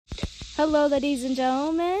Hello, ladies and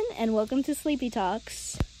gentlemen, and welcome to Sleepy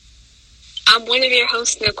Talks. I'm one of your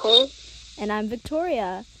hosts, Nicole. And I'm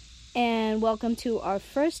Victoria. And welcome to our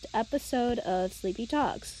first episode of Sleepy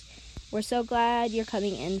Talks. We're so glad you're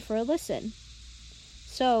coming in for a listen.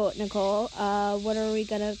 So, Nicole, what are we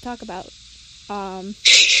going to talk about for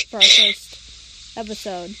our first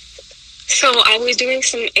episode? So, I was doing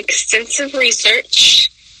some extensive research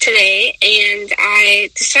today, and I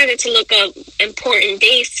decided to look up important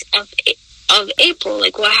dates of April,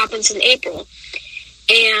 like what happens in April.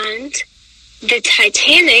 And the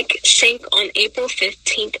Titanic sank on April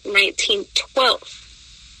 15th,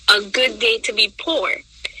 1912. A good day to be poor.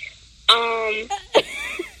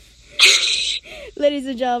 Ladies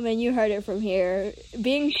and gentlemen, you heard it from here.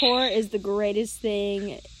 Being poor is the greatest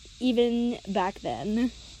thing, even back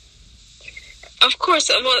then. Of course,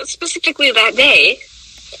 well, specifically that day.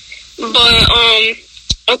 But,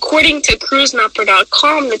 according to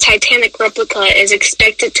cruisemapper.com, the Titanic replica is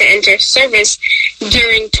expected to enter service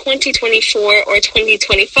during 2024 or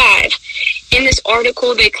 2025. In this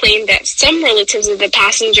article, they claim that some relatives of the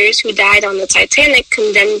passengers who died on the Titanic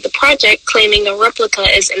condemned the project, claiming a replica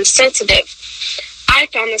is insensitive. I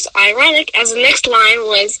found this ironic, as the next line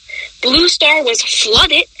was, Blue Star was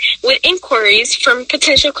flooded with inquiries from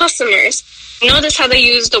potential customers. Notice how they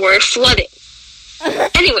use the word flooded.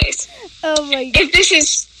 Anyways, oh my God. If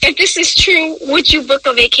this is true, would you book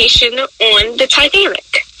a vacation on the Titanic?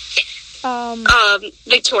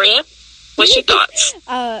 Victoria, what's your thoughts?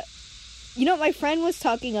 My friend was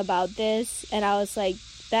talking about this, and I was like,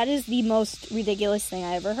 that is the most ridiculous thing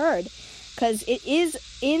I ever heard. Because it is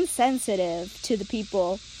insensitive to the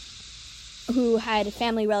people who had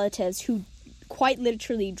family relatives who quite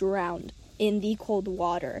literally drowned in the cold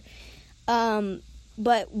water.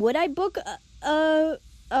 But would I book a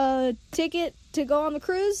ticket to go on the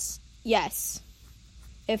cruise? Yes.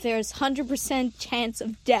 If there's 100% chance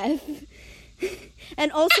of death.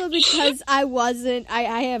 And also because I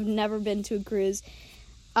have never been to a cruise.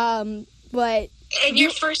 But... And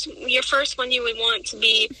your first one, you would want to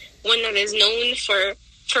be one that is known for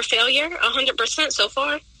failure, 100% so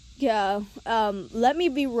far? Yeah. Let me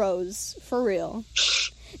be Rose, for real.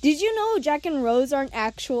 Did you know Jack and Rose aren't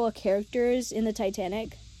actual characters in the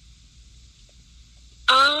Titanic?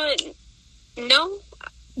 No.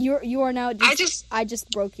 You are now. I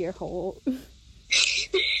just broke your whole.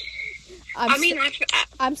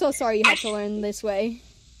 I'm so sorry you had to learn this way.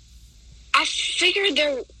 I figured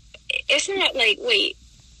isn't that like, wait,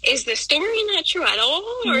 is the story not true at all?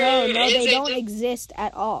 Or no, they don't exist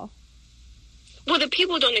at all. Well, the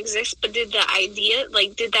people don't exist, but did the idea,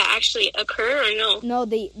 did that actually occur or no? No,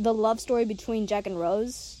 the love story between Jack and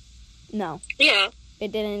Rose, no. Yeah.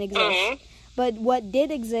 It didn't exist. But what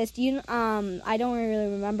did exist, I don't really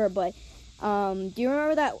remember, but, do you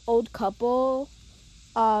remember that old couple,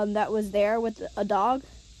 that was there with a dog?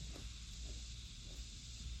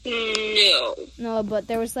 No. No, but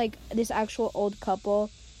there was, this actual old couple,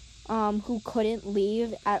 who couldn't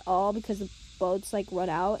leave at all because the boats, run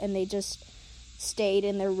out, and they just stayed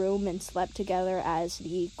in their room and slept together as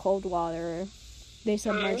the cold water, they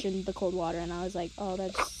submerged in the cold water, and I was like, oh,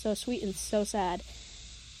 that's so sweet and so sad.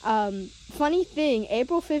 Funny thing,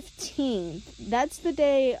 April 15th, that's the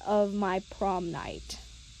day of my prom night.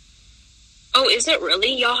 Oh, is it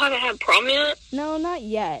really? Y'all haven't had prom yet? No, not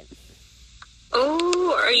yet.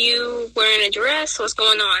 Oh, are you wearing a dress? What's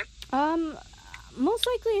going on? Most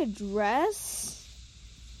likely a dress.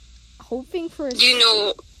 Hoping for a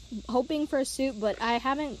suit, but I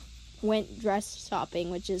haven't went dress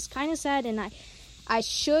shopping, which is kind of sad, and I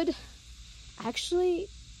should actually,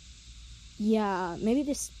 yeah, maybe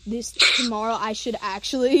this tomorrow I should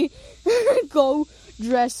actually go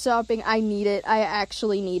dress shopping. I need it. I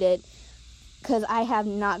actually need it, because I have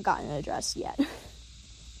not gotten a dress yet.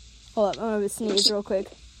 Hold up, I'm gonna sneeze real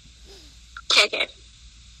quick. JK.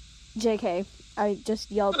 JK. I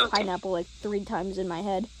just yelled pineapple 3 times in my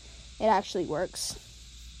head. It actually works.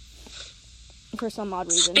 For some odd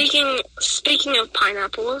reason. Speaking of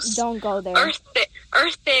pineapples, don't go there.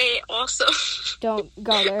 Earth Day also. Don't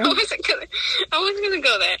go there. I wasn't gonna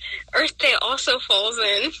go there. Earth Day also falls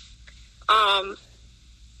in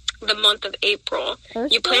the month of April.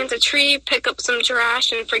 You plant a tree, pick up some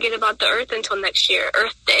trash, and forget about the earth until next year.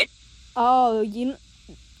 Earth Day. Oh,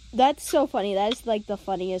 that's so funny. That is the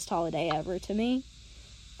funniest holiday ever to me.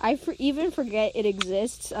 I even forget it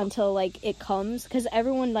exists until it comes, because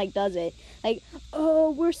everyone does it. Oh,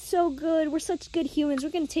 we're so good. We're such good humans. We're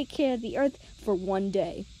gonna take care of the earth for one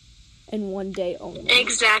day, and one day only.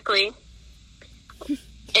 Exactly.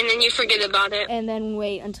 And then you forget about it. And then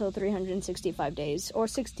wait until 365 days or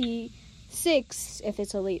 60 6 if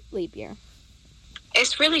it's a leap year.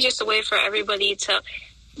 It's really just a way for everybody to...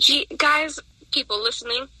 guys, people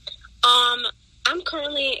listening, I'm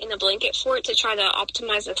currently in a blanket fort to try to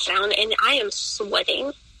optimize the sound, and I am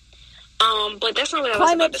sweating. But that's not what I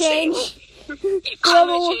was about to say.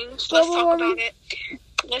 Climate change. Let's talk about it.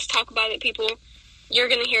 Let's talk about it, people. You're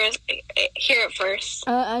gonna hear it first.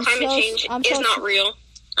 Climate change is not real.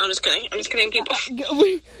 I'm just kidding, people.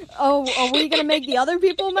 Are we gonna make the other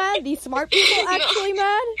people mad? The smart people actually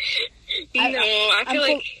mad? I feel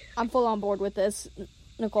like I'm full on board with this,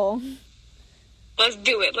 Nicole. Let's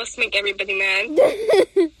do it. Let's make everybody mad.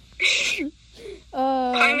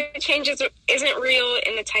 Climate change isn't real,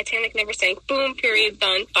 and the Titanic never sank. Boom. Period.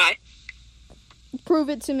 Done. Bye. Prove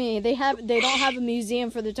it to me. They don't have a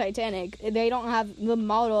museum for the Titanic. They don't have the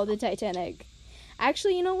model of the Titanic.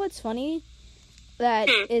 Actually, you know what's funny? That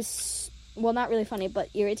is, well, not really funny, but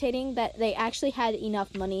irritating, that they actually had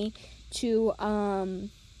enough money to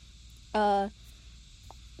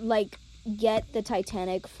get the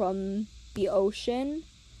Titanic from the ocean,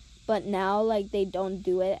 but now they don't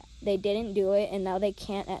do it. They didn't do it, and now they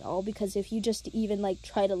can't at all, because if you just even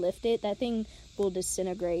try to lift it, that thing will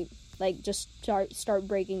disintegrate. Just start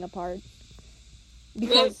breaking apart.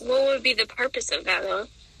 Because what would be the purpose of that, though?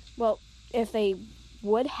 Well, if they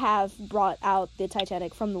would have brought out the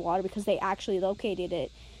Titanic from the water, because they actually located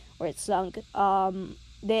it where it sunk,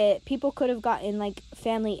 the people could have gotten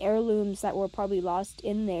family heirlooms that were probably lost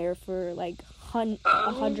in there for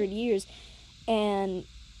 100 years, and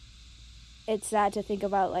it's sad to think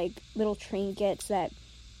about little trinkets that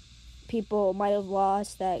people might have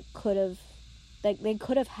lost that they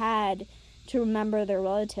could have had to remember their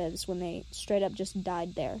relatives when they straight up just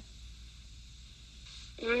died there.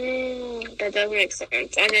 That does make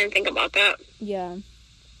sense. I didn't think about that. Yeah.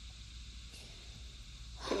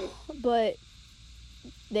 But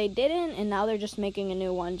they didn't, and now they're just making a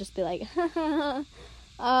new one. Just be like,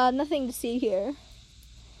 nothing to see here.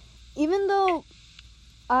 Even though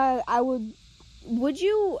would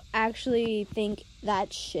you actually think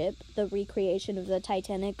that ship, the recreation of the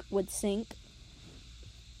Titanic, would sink?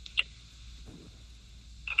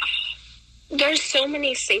 There's so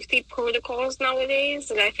many safety protocols nowadays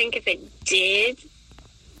that I think if it did,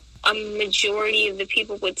 a majority of the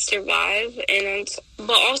people would survive. But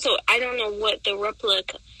also, I don't know what the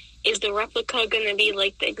replica is. The replica going to be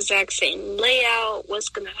the exact same layout? What's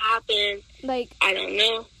going to happen? I don't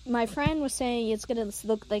know. My friend was saying it's going to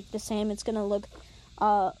look the same. It's going to look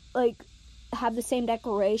have the same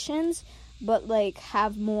decorations, but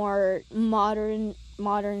have more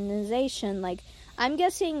modernization. I'm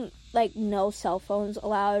guessing no cell phones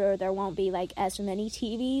allowed, or there won't be as many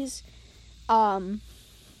TVs. I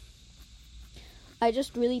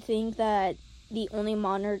just really think that the only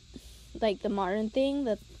modern thing,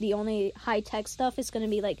 the only high-tech stuff is going to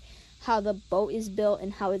be how the boat is built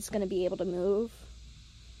and how it's going to be able to move.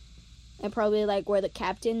 And probably where the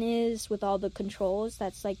captain is with all the controls.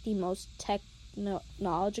 That's the most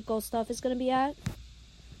technological stuff is going to be at.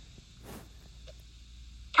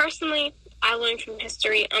 Personally, I learned from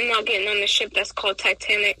history, I'm not getting on the ship that's called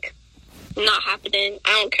Titanic. Not happening.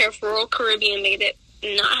 I don't care if Royal Caribbean made it.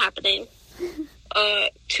 Not happening.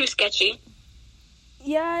 Too sketchy.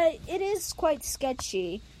 Yeah, it is quite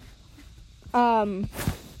sketchy.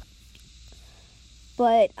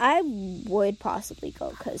 But I would possibly go,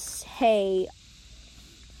 because, hey,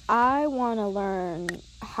 I want to learn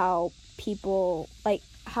how people,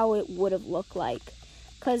 how it would have looked like.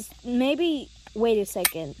 Because maybe, wait a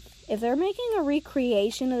second, if they're making a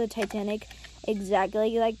recreation of the Titanic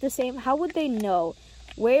exactly the same, how would they know?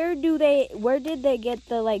 Where did they get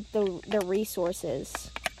the resources?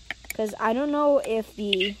 Because I don't know if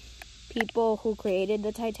the people who created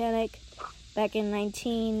the Titanic back in the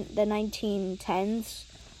 1910s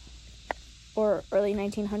or early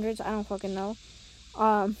 1900s, I don't fucking know,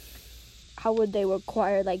 how would they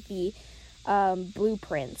acquire the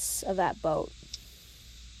blueprints of that boat?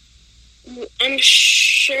 I'm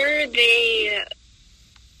sure they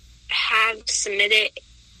have submitted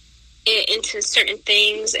it into certain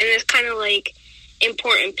things, and it's kind of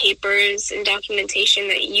important papers and documentation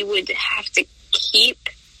that you would have to keep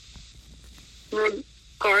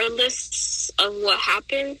regardless of what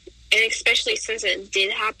happened, and especially since it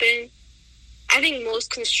did happen. I think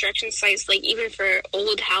most construction sites, even for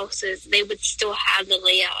old houses, they would still have the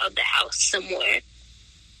layout of the house somewhere.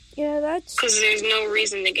 Yeah, that's... because there's no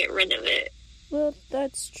reason to get rid of it. Well,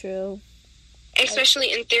 that's true.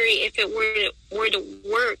 Especially in theory, if it were to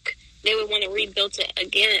work, they would want to rebuild it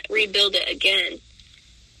again.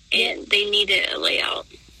 And they needed a layout.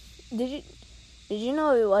 Did you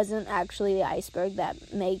know it wasn't actually the iceberg that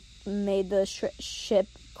made the ship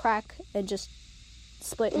crack and just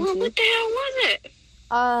split in two. What the hell was it?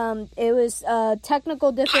 It was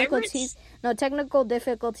technical difficulties. Pirates? No, technical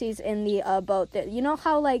difficulties in the boat. You know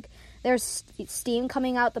how like there's steam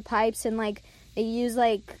coming out the pipes and like they use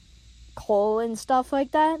like coal and stuff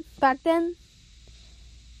like that back then?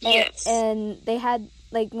 Yes. And they had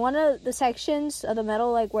like one of the sections of the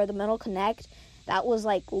metal, like where the metal connect, that was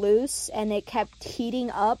like loose and it kept heating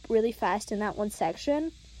up really fast in that one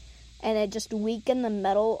section. And it just weakened the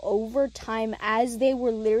metal over time as they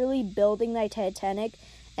were literally building the Titanic.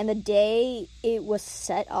 And the day it was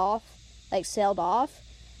sailed off,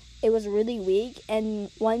 it was really weak. And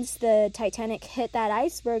once the Titanic hit that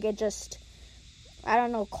iceberg, it just, I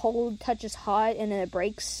don't know, cold touches hot and then it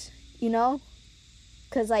breaks, you know?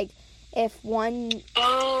 Because, like, if one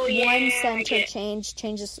center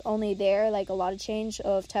changes only there, like a lot of change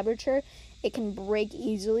of temperature, it can break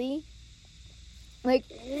easily. Like,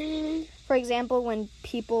 for example, when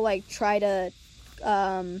people, like, try to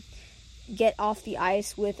get off the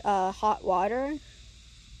ice with hot water,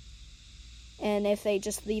 and if they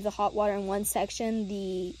just leave the hot water in one section,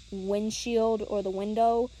 the windshield or the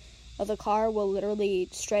window of the car will literally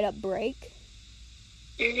straight up break.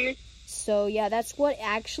 Mm-hmm. So, yeah, that's what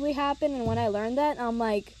actually happened, and when I learned that, I'm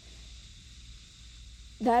like,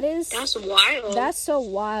 that's wild. That's so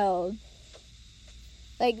wild.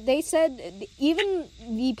 Like, they said, even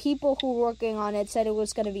the people who were working on it said it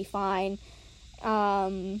was going to be fine,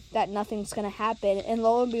 that nothing's going to happen. And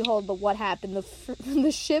lo and behold, what happened?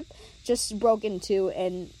 The ship just broke in two,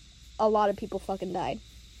 and a lot of people fucking died.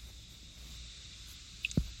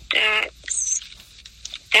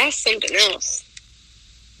 That's something else.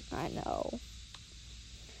 I know.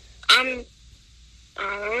 I don't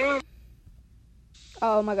know.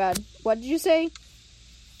 Oh my god. What did you say?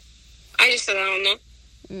 I just said I don't know.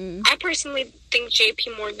 I personally think J.P.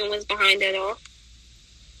 Morgan was behind it all.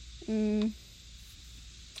 He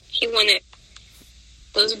won it.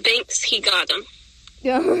 Those banks, he got them.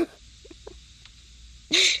 Yeah.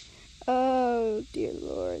 Oh, dear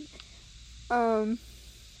Lord.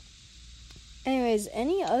 Anyways,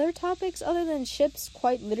 any other topics other than ships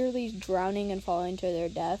quite literally drowning and falling to their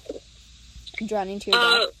death? Drowning to your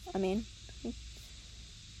death, I mean.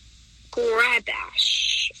 Grad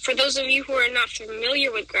Bash. For those of you who are not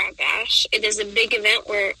familiar with Grad Bash, it is a big event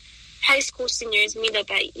where high school seniors meet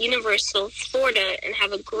up at Universal, Florida, and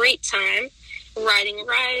have a great time riding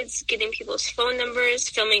rides, getting people's phone numbers,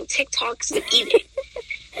 filming TikToks, and eating.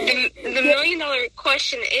 The million-dollar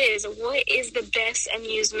question is, what is the best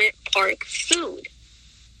amusement park food?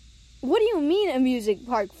 What do you mean amusement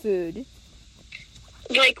park food?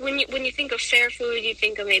 Like, when you think of fair food, you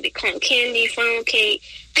think of maybe cotton candy, funnel cake.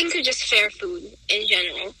 Think of just fair food in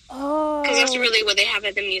general. Oh. Because that's really what they have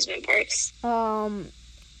at the amusement parks.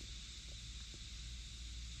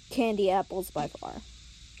 Candy apples by far.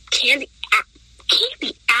 Candy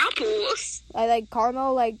apples? I like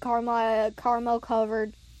caramel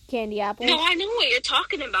covered candy apples. No, I know what you're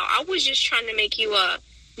talking about. I was just trying to make you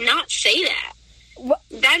not say that. What?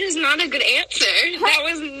 That is not a good answer. That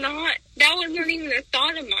was not even a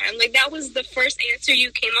thought of mine. Like, that was the first answer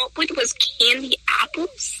you came up with was candy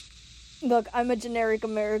apples? Look, I'm a generic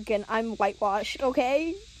American. I'm whitewashed,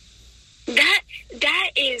 okay?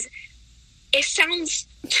 That is, it sounds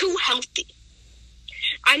too healthy.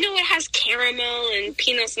 I know it has caramel and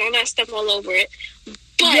peanuts and all that stuff all over it,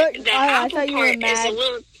 but the apple part is a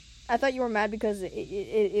little... I thought you were mad because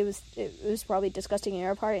it was probably disgusting in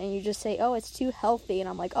your part, and you just say, "Oh, it's too healthy," and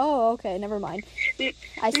I'm like, "Oh, okay, never mind." No.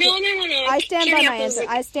 I stand by my answer.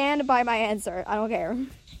 I stand by my answer. I don't care.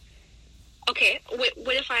 Okay,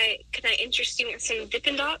 what if can I interest you in some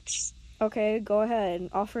Dippin' Dots? Okay, go ahead.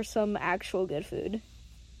 Offer some actual good food.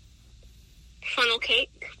 Funnel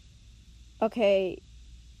cake. Okay.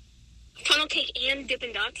 Funnel cake and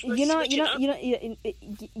Dippin' Dots. You know,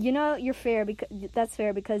 you're fair because that's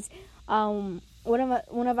fair because one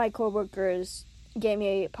of my coworkers gave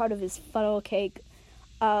me a part of his funnel cake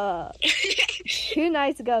 2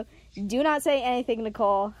 nights ago. Do not say anything,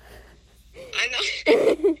 Nicole. I know.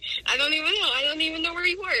 I don't even know. I don't even know where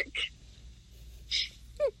you work.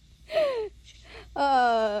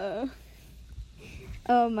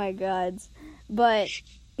 Oh my god. But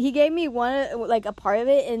he gave me a part of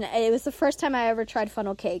it, and it was the first time I ever tried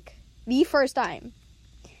funnel cake. The first time.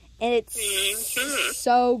 And it's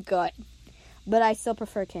so good. But I still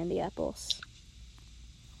prefer candy apples.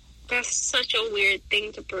 That's such a weird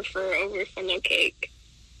thing to prefer over funnel cake.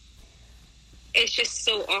 It's just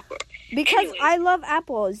so awkward. Because anyway. I love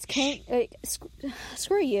apples.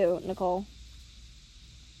 Screw you, Nicole.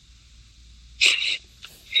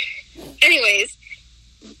 Anyways,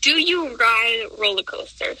 Do you ride roller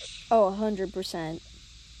coasters? Oh, 100%.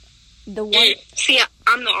 The one. See,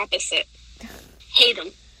 I'm the opposite. Hate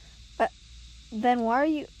them. Then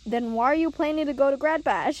why are you planning to go to Grad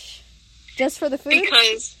Bash? Just for the food?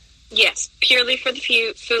 Because, yes, purely for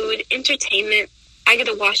the food, entertainment. I get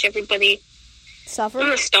to watch everybody. Suffer? I'm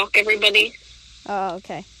gonna stalk everybody. Oh,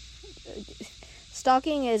 okay.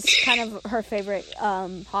 Stalking is kind of her favorite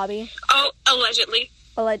hobby. Oh, allegedly.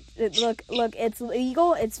 Look, it's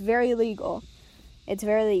legal. It's very legal. It's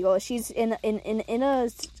very legal. She's in a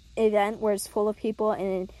event where it's full of people,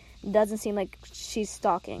 and it doesn't seem like she's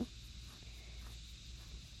stalking.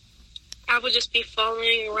 I would just be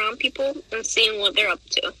following around people and seeing what they're up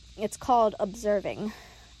to. It's called observing.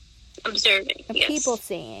 Observing, yes. People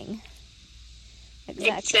seeing.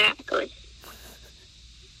 Exactly.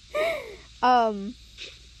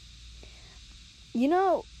 You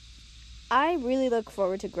know, I really look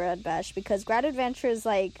forward to Grad Bash because Grad Adventure is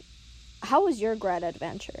like, how was your Grad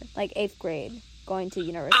Adventure? Like 8th grade, going to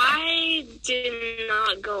university? I did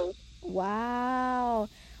not go. Wow.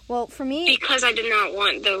 Well, for me... Because I did not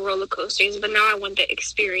want the roller coasters, but now I want the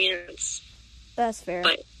experience. That's fair.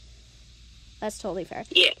 But, that's totally fair.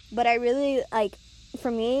 Yeah. But I really, like,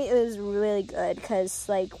 for me, it was really good because,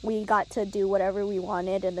 like, we got to do whatever we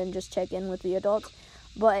wanted and then just check in with the adults.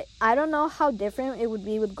 But I don't know how different it would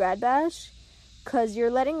be with Grad Bash because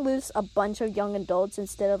you're letting loose a bunch of young adults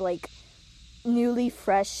instead of, like, newly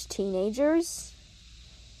fresh teenagers.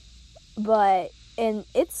 And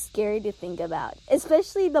it's scary to think about,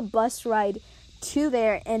 especially the bus ride to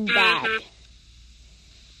there and back.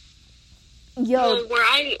 Well, where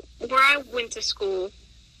I went to school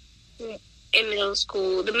in middle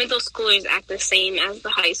school, the middle schoolers act the same as the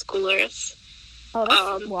high schoolers.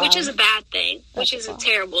 Oh, which is a bad thing, which is a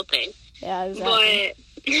terrible thing. Yeah, exactly.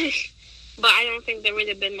 But I don't think there would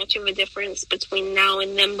have been much of a difference between now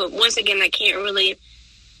and then. But once again, I can't really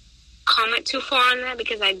comment too far on that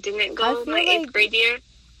because I didn't go my 8th grade year.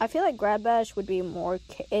 I feel like Grad Bash would be more...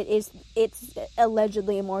 It's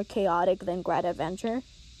allegedly more chaotic than Grad Adventure.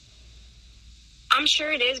 I'm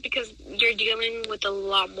sure it is because you're dealing with a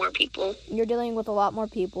lot more people. You're dealing with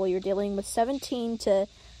 17 to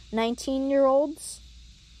 19-year-olds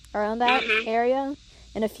around that area.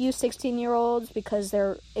 And a few 16-year-olds because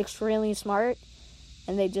they're extremely smart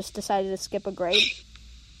and they just decided to skip a grade.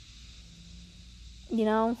 You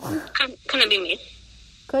know? Couldn't be me.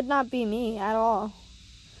 Could not be me at all.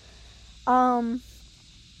 But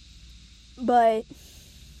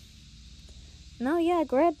no, yeah,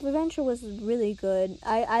 Grad Adventure was really good.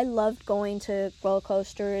 I loved going to roller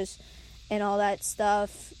coasters and all that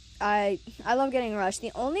stuff. I love getting rushed.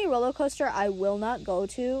 The only roller coaster I will not go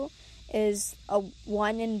to is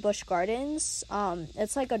one in Busch Gardens.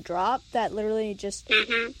 It's like a drop that literally just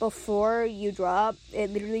before you drop, it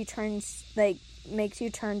literally turns makes you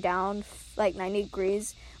turn down like 90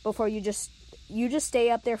 degrees before you just stay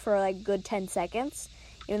up there for like good 10 seconds,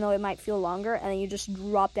 even though it might feel longer, and then you just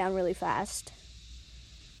drop down really fast.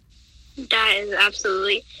 That is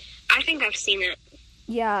absolutely... I think I've seen it.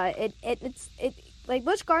 Yeah, it's like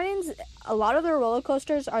Busch Gardens, a lot of their roller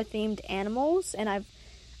coasters are themed animals, and I've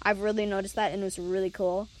really noticed that, and it was really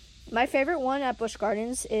cool. My favorite one at Busch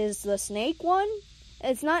Gardens is the snake one.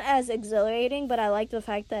 It's not as exhilarating, but I like the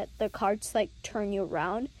fact that the carts like turn you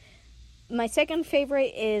around. My second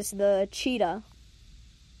favorite is the cheetah.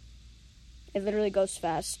 It literally goes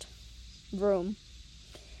fast. Vroom.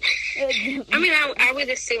 I mean, I would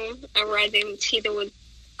assume a riding cheetah would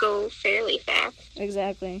go fairly fast.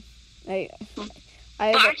 Exactly. But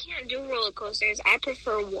I can't do roller coasters. I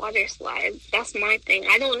prefer water slides. That's my thing.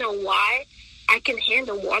 I don't know why. I can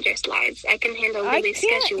handle water slides. I can handle really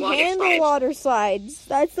sketchy water slides. I can't handle water slides.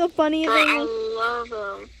 That's the funny thing. I love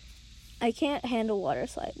them. I can't handle water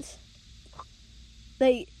slides.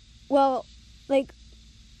 Like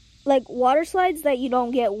water slides that you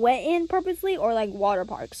don't get wet in purposely, or like water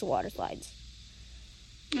parks water slides?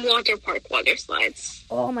 Water park water slides.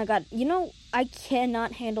 Oh my god. You know, I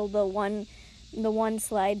cannot handle the one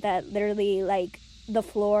slide that literally like the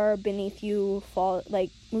floor beneath you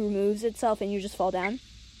removes itself and you just fall down.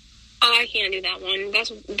 Oh, I can't do that one. That's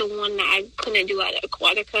the one that I couldn't do at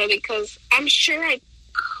Aquatica because I'm sure I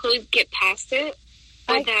could get past it,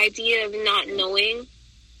 but the idea of not knowing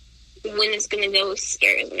when it's gonna go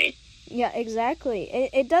scares me. Yeah, exactly.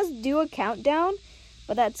 It does do a countdown,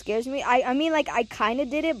 but that scares me. I mean, like, I kind of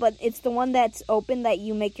did it, but it's the one that's open that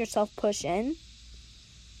you make yourself push in.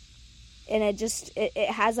 And it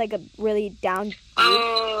has, like, a really down...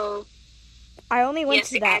 Oh. I only went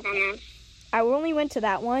to that. I don't know. I only went to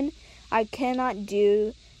that one. I cannot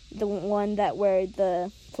do the one where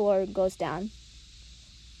the floor goes down.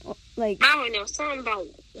 Like, I don't know, something about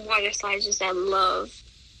water slides just I love.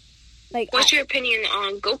 like, What's your opinion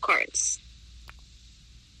on go-karts?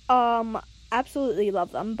 absolutely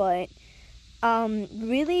love them, but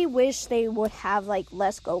really wish they would have like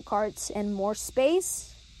less go-karts and more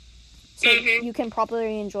space so you can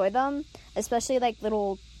properly enjoy them, especially like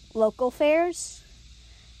little local fairs.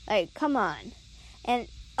 Like, come on. And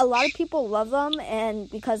a lot of people love them,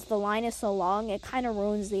 and because the line is so long, it kind of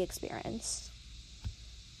ruins the experience.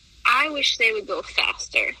 I wish they would go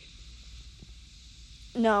faster.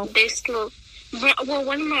 No. They slow. Well,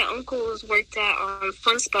 one of my uncles worked at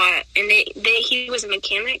Fun Spot, and he was a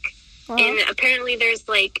mechanic, and apparently there's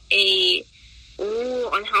like a rule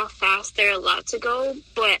on how fast they're allowed to go,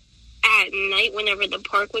 but at night, whenever the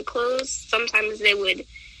park would close, sometimes they would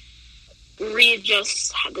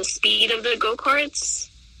readjust the speed of the go-karts.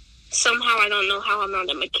 Somehow, I don't know how, I'm not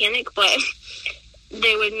a mechanic, but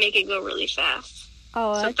they would make it go really fast.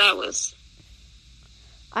 Oh, so that was...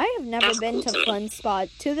 I have never been cool to Fun Spot.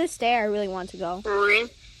 To this day, I really want to go. Really?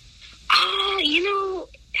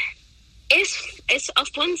 It's a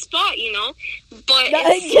fun spot, but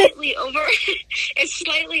it's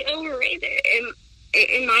slightly overrated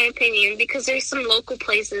in my opinion, because there's some local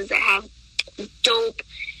places that have dope,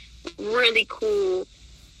 really cool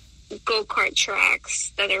go-kart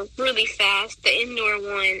tracks that are really fast. The indoor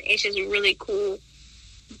one is just really cool,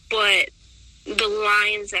 but the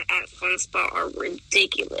lines at Fun Spot are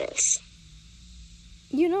ridiculous.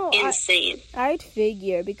 Insane. I'd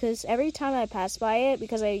figure, because every time I pass by it,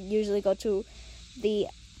 because I usually go to the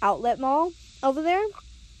outlet mall over there.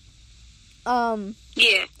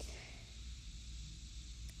 Yeah.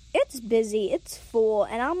 It's busy, it's full,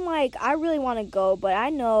 and I'm like, I really want to go, but I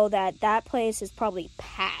know that place is probably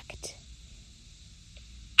packed.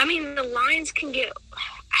 I mean, the lines can get,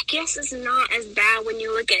 I guess it's not as bad when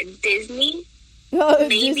you look at Disney. Oh,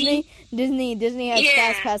 Disney has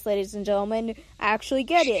Fast Pass, ladies and gentlemen. I actually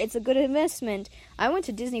get it. It's a good investment. I went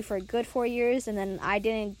to Disney for a good 4 years, and then I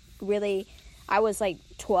was like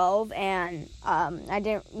 12, and I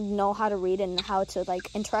didn't know how to read and how to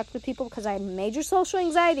like interact with people because I had major social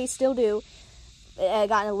anxiety, still do. It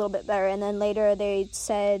got a little bit better, and then later they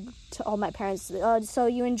said to all my parents, "Oh, so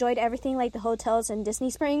you enjoyed everything like the hotels in Disney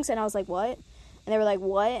Springs?" And I was like, "What?" And they were like,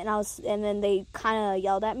 "What?" And then they kind of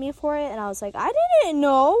yelled at me for it, and I was like, "I didn't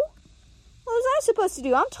know. What was I supposed to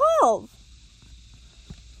do? I'm 12."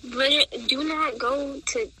 Do not go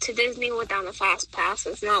to Disney without a Fast Pass.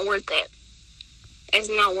 It's not worth it. It's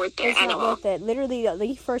not worth it at all. It's not worth it. Literally,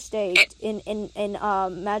 the first day in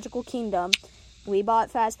Magical Kingdom, we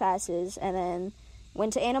bought Fast Passes, and then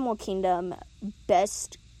went to Animal Kingdom.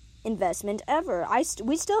 Best investment ever.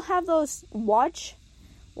 We still have those watch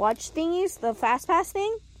thingies, the Fast Pass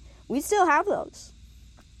thing. We still have those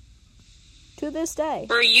to this day.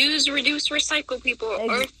 Reuse, reduce, recycle, people.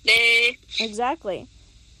 Earth Day. Exactly.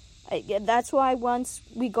 That's why once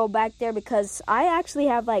we go back there, because I actually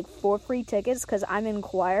have like 4 free tickets because I'm in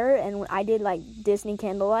choir, and I did like Disney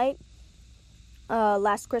Candlelight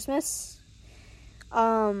last Christmas.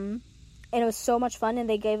 And it was so much fun, and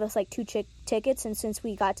they gave us like 2 tickets, and since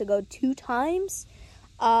we got to go 2 times,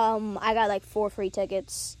 I got like 4 free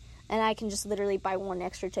tickets, and I can just literally buy 1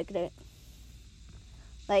 extra ticket.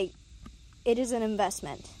 Like, it is an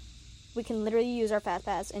investment. We can literally use our Fast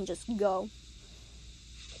Pass and just go.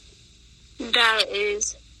 That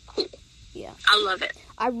is cool. Yeah. I love it.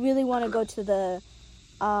 I really want to go to the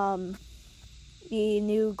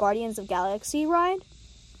new Guardians of Galaxy ride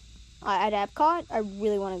at Epcot. I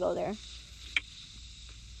really want to go there.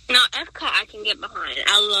 Now, Epcot I can get behind.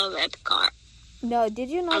 I love Epcot. No, did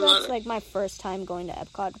you know that's like my first time going to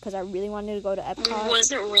Epcot, because I really wanted to go to Epcot.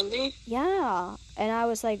 Was it really? Yeah. And I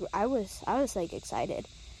was like excited.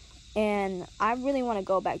 And I really want to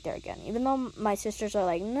go back there again. Even though my sisters are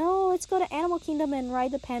like, "No, let's go to Animal Kingdom and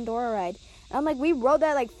ride the Pandora ride." And I'm like, we rode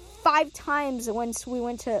that like 5 times once we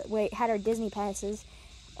had our Disney passes.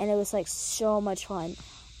 And it was like so much fun.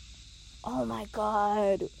 Oh my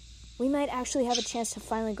god. We might actually have a chance to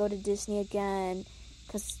finally go to Disney again.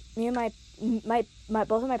 Because me and my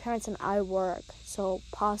both of my parents and I work. So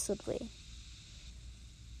possibly.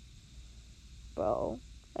 Bro,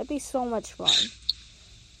 that'd be so much fun.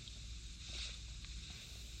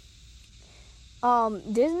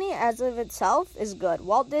 Disney as of itself is good.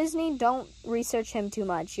 Walt Disney, don't research him too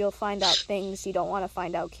much. You'll find out things you don't want to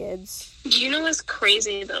find out, kids. Do you know what's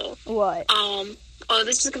crazy, though? What?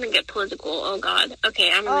 This is gonna get political. Oh, God.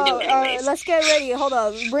 Okay, I'm gonna do it anyways. Let's get ready. Hold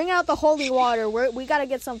on. Bring out the holy water. We gotta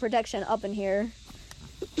get some protection up in here.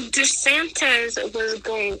 DeSantis was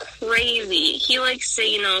going crazy. He likes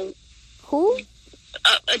to, Who?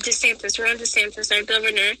 DeSantis, Ron DeSantis, our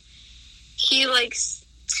governor, he likes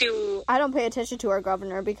to... I don't pay attention to our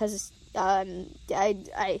governor because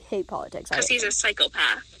I hate politics. Because he's a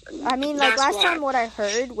psychopath. I mean, like, last time what I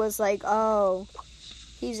heard was like, oh,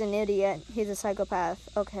 he's an idiot. He's a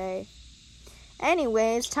psychopath. Okay.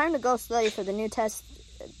 Anyways, time to go study for the new test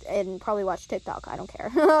and probably watch TikTok. I don't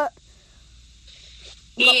care.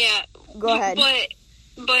 Yeah. Go ahead.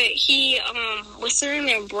 But he was sitting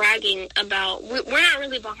there bragging about... We're not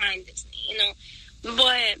really behind Disney, you know?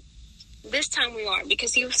 But this time we are,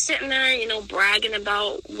 because he was sitting there, you know, bragging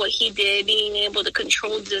about what he did, being able to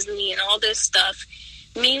control Disney and all this stuff.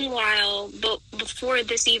 Meanwhile, before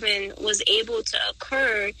this even was able to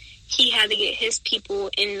occur, he had to get his people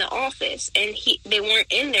in the office, and they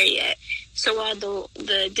weren't in there yet. So while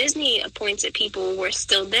the Disney appointed people were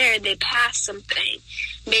still there, they passed something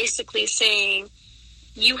basically saying,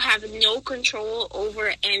 you have no control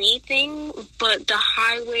over anything but the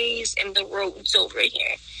highways and the roads over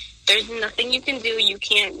here. There's nothing you can do. You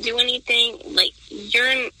can't do anything. Like,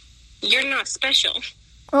 you're not special.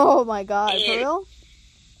 Oh my God, for real?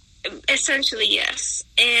 Essentially, yes.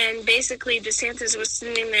 And basically, DeSantis was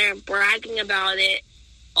sitting there bragging about it.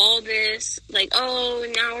 All this, like, oh,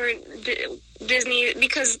 now we're Disney,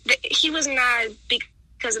 because he was mad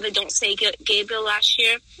because of the Don't Say Gay bill last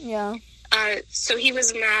year. Yeah. So he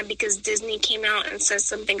was mad because Disney came out and said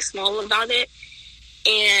something small about it.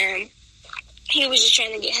 And he was just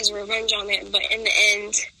trying to get his revenge on it. But in the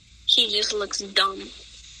end, he just looks dumb.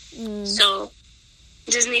 So,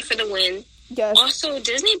 Disney for the win. Yes. Also,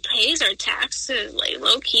 Disney pays our taxes, like,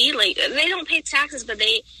 low-key. Like, they don't pay taxes, but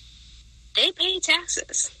they pay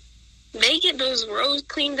taxes. They get those roads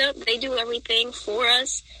cleaned up. They do everything for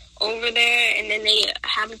us over there. And then they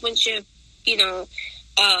have a bunch of, you know,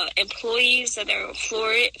 employees that are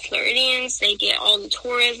Floridians. They get all the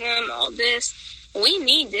tourism, all this. We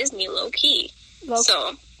need Disney low-key.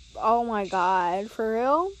 So. Oh, my God. For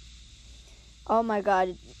real? Oh, my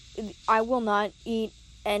God. I will not eat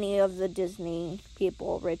any of the Disney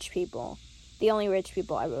people, rich people. The only rich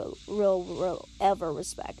people I will ever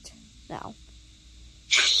respect now.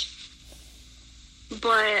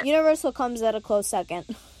 But Universal comes at a close second.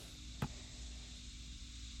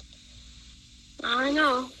 I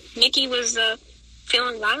know. Mickey was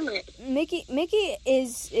feeling violent. Mickey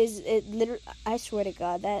is it literally, I swear to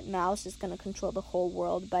God, that mouse is gonna control the whole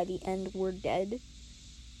world. By the end, we're dead.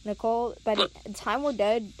 Nicole, by the time we're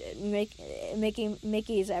dead,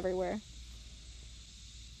 Mickey is everywhere.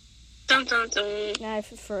 Dun, dun, dun. Nah,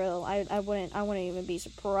 for real, I wouldn't even be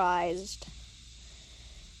surprised.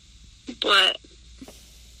 But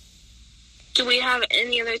do we have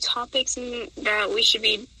any other topics that we should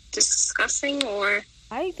be discussing, or?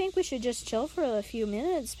 I think we should just chill for a few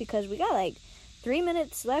minutes because we got like 3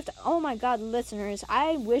 minutes left. Oh my God, listeners,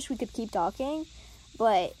 I wish we could keep talking,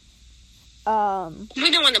 but we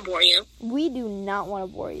don't want to bore you. We do not want to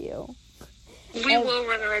bore you. We will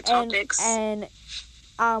run our topics. And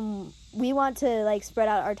we want to like spread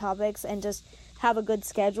out our topics and just have a good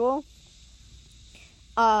schedule.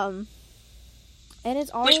 And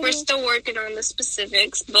it's already... Which we're still working on the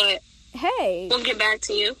specifics, but hey, we'll get back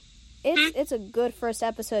to you. It's a good first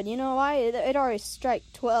episode. You know why? It already struck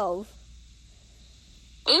 12.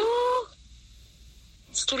 Ooh.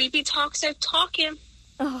 Sleepy talks are talking.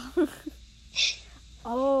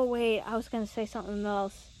 Oh, wait. I was going to say something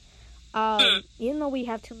else. Even though we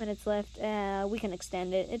have 2 minutes left, we can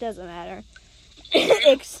extend it. It doesn't matter.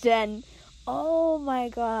 Extend. Oh, my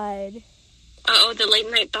God. Uh-oh, the late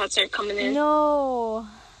night thoughts are coming in. No.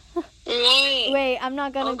 Wait, I'm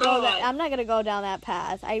not gonna go. I'm not gonna go down that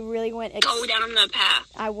path. I really went. Go down the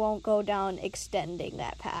path. I won't go down extending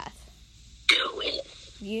that path. Do it.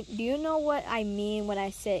 Do you know what I mean when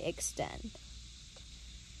I say extend?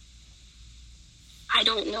 I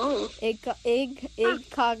don't know.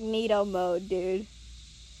 Incognito mode, dude.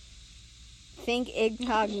 Think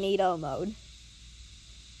incognito mode.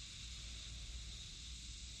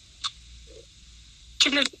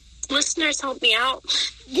 Can the listeners help me out?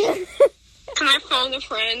 Can I phone a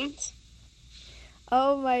friend?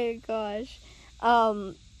 Oh my gosh.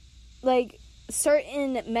 Like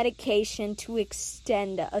certain medication to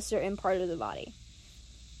extend a certain part of the body.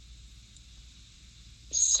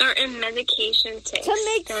 Certain medication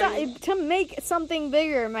to make something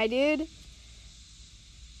bigger, my dude.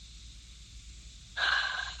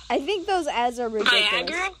 I think those ads are ridiculous.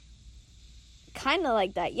 Viagra? Kind of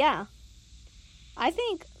like that, yeah. I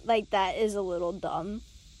think like that is a little dumb.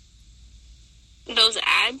 Those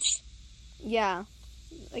ads? Yeah.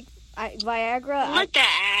 Like Viagra. What the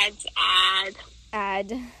ads?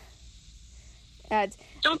 Ad.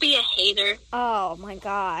 Don't be a hater. Oh my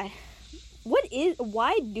god.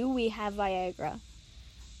 Why do we have Viagra?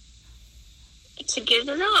 To give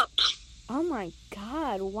it up. Oh my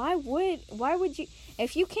god. Why would you,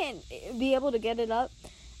 if you can't be able to get it up,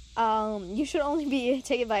 you should only be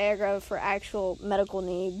taking Viagra for actual medical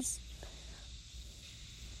needs.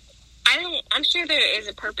 I'm sure there is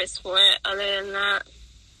a purpose for it other than that.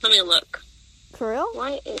 Let me look. For real?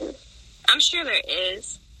 What is? I'm sure there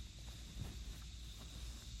is.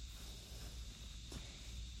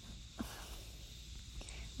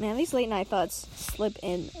 Man, these late night thoughts slip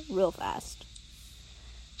in real fast.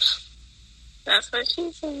 That's what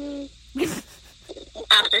she said.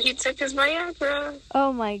 After he took his Viagra.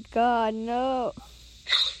 Oh my god, no.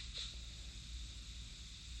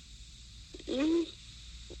 Mm.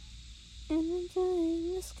 In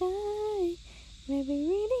the sky, baby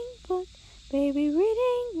reading book, baby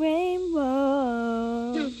reading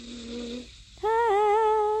rainbow. Mm.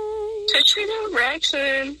 Hi. Touch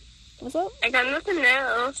direction. What's up? I got nothing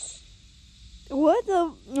else.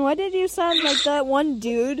 Why did you sound like that one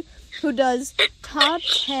dude who does top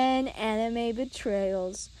 10 anime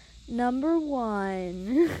betrayals? Number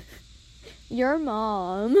 1. Your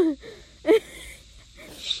mom.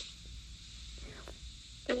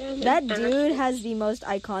 That dude has the most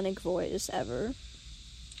iconic voice ever.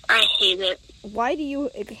 I hate it. Why do you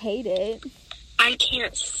hate it? I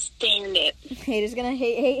can't stand it. Haters gonna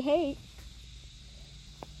hate.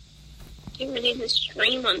 You really need to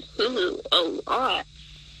stream on Hulu a lot.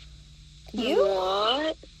 You?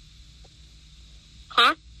 What?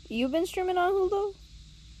 Huh? You've been streaming on Hulu?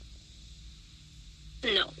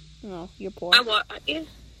 No. No, you're poor. Yeah.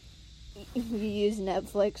 You use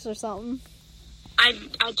Netflix or something? I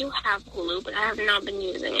do have Hulu, but I have not been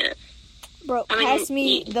using it. Bro, pass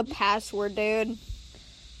me the password, dude.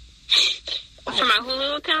 For my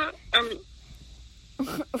Hulu account?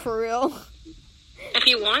 For real? If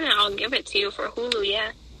you want it, I'll give it to you for Hulu,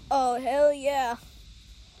 yeah. Oh, hell yeah.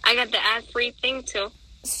 I got the ad-free thing, too.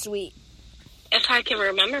 Sweet. If I can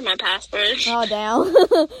remember my password. Oh, damn.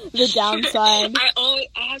 The downside. I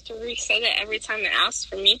have to reset it every time it asks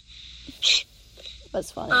for me.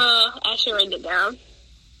 That's funny. I should write it down.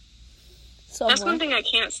 Somewhere. That's one thing I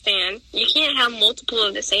can't stand. You can't have multiple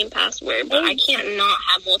of the same password, but I can't not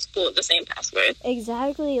have multiple of the same password.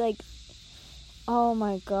 Exactly, like, oh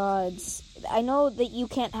my god. I know that you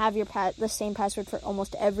can't have the same password for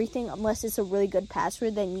almost everything unless it's a really good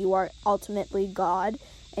password, then you are ultimately God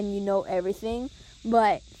and you know everything,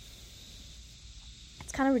 but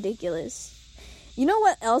it's kind of ridiculous. You know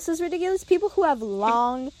what else is ridiculous? People who have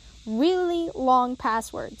really long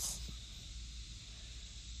passwords.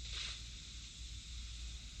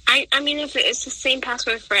 I mean, if it's the same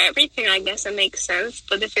password for everything, I guess it makes sense.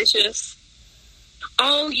 But if it's just,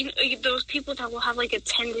 you know, those people that will have like a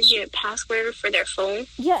 10-digit password for their phone.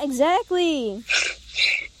 Yeah, exactly.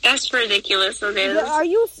 That's ridiculous. It is. Are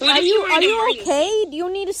you okay? Do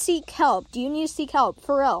you need to seek help?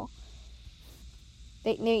 For real?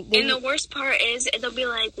 They and the worst part is it'll be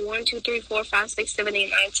like 1, 2, 3, 4, 5, 6, 7, 8,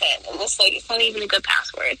 9, 10, and it's like it's not even a good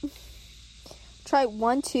password. Try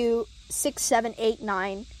 1, 2, 6, 7, 8,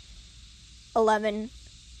 9, 11,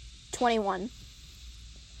 21.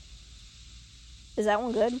 Is that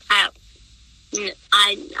one good? No.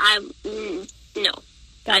 I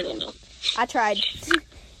don't know. I tried.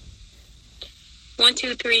 1,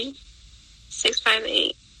 2, 3, 6, 5,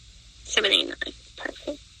 8, 7, 8, 9.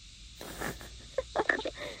 Perfect.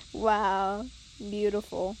 Wow.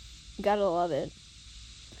 Beautiful. Gotta love it.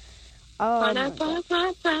 Oh, my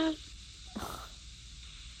God.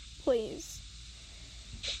 Please.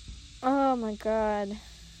 Oh my god.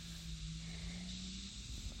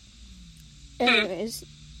 Anyways,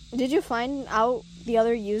 did you find out the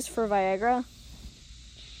other use for Viagra?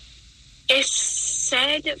 It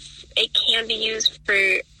said it can be used for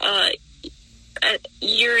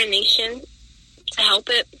urination to help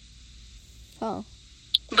it. Oh.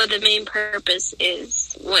 But the main purpose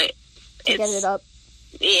is what? To get it up.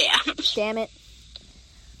 Yeah. Damn it.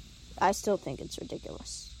 I still think it's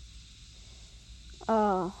ridiculous.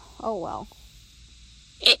 Oh well.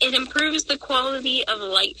 It improves the quality of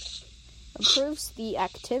life. Improves the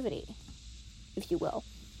activity, if you will.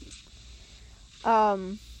 But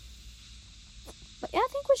yeah, I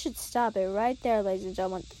think we should stop it right there, ladies and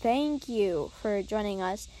gentlemen. Thank you for joining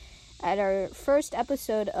us at our first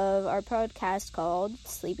episode of our podcast called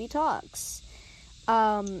Sleepy Talks.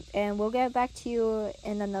 And we'll get back to you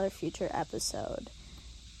in another future episode.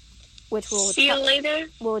 Which will see you later.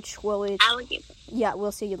 Alligator. Yeah,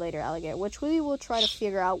 we'll see you later, alligator. Which we will try to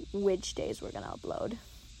figure out which days we're gonna upload.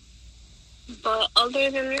 But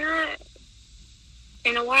other than that,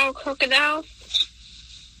 And a wild crocodile.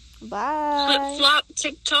 Bye. Flip-flop,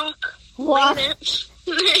 TikTok. What?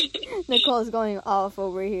 Later. Nicole's going off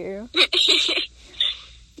over here.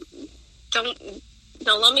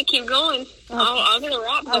 Don't let me keep going. Okay. I'll get a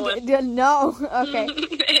rap going. Okay. No. Okay.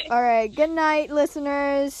 All right. Good night,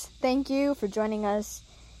 listeners. Thank you for joining us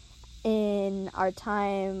in our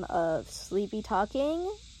time of sleepy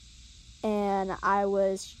talking. And I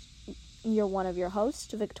was one of your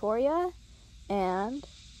hosts, Victoria, and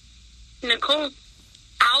Nicole.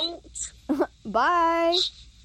 Out. Bye.